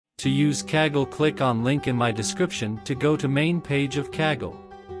To use Kaggle, click on link in my description to go to main page of Kaggle.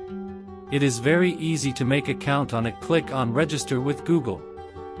 It is very easy to make account on it. Click on register with Google.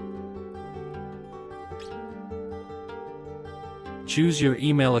 Choose your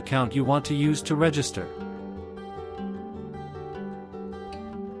email account you want to use to register.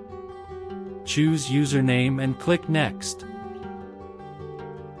 Choose username and click next.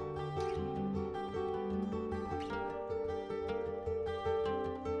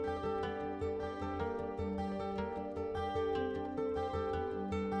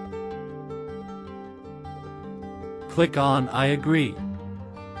 Click on I agree.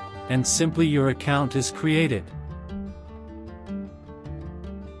 And simply your account is created.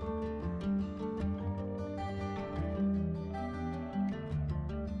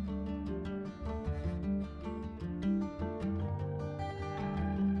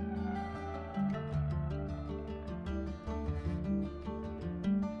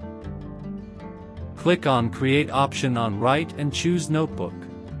 Click on Create option on right and choose Notebook.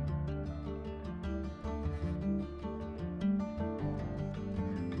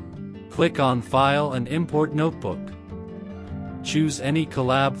 Click on File and import Notebook. Choose any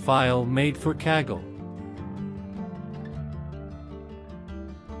Collab file made for Kaggle.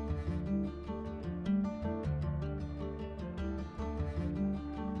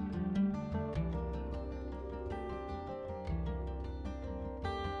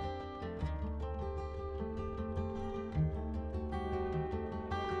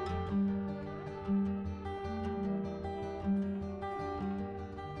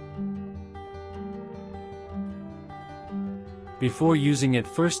 Before using it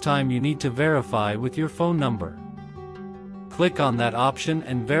first time, you need to verify with your phone number. Click on that option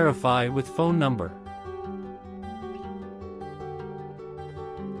and verify with phone number.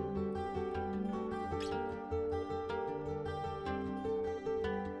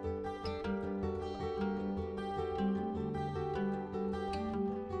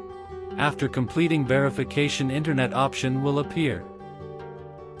 After completing verification, internet option will appear.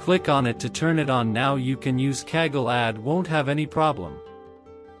 Click on it to turn it on. Now you can use Kaggle ad, won't have any problem.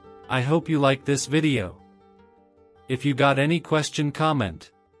 I hope you like this video. If you got any question, comment.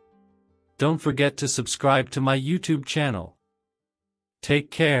 Don't forget to subscribe to my YouTube channel.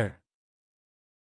 Take care.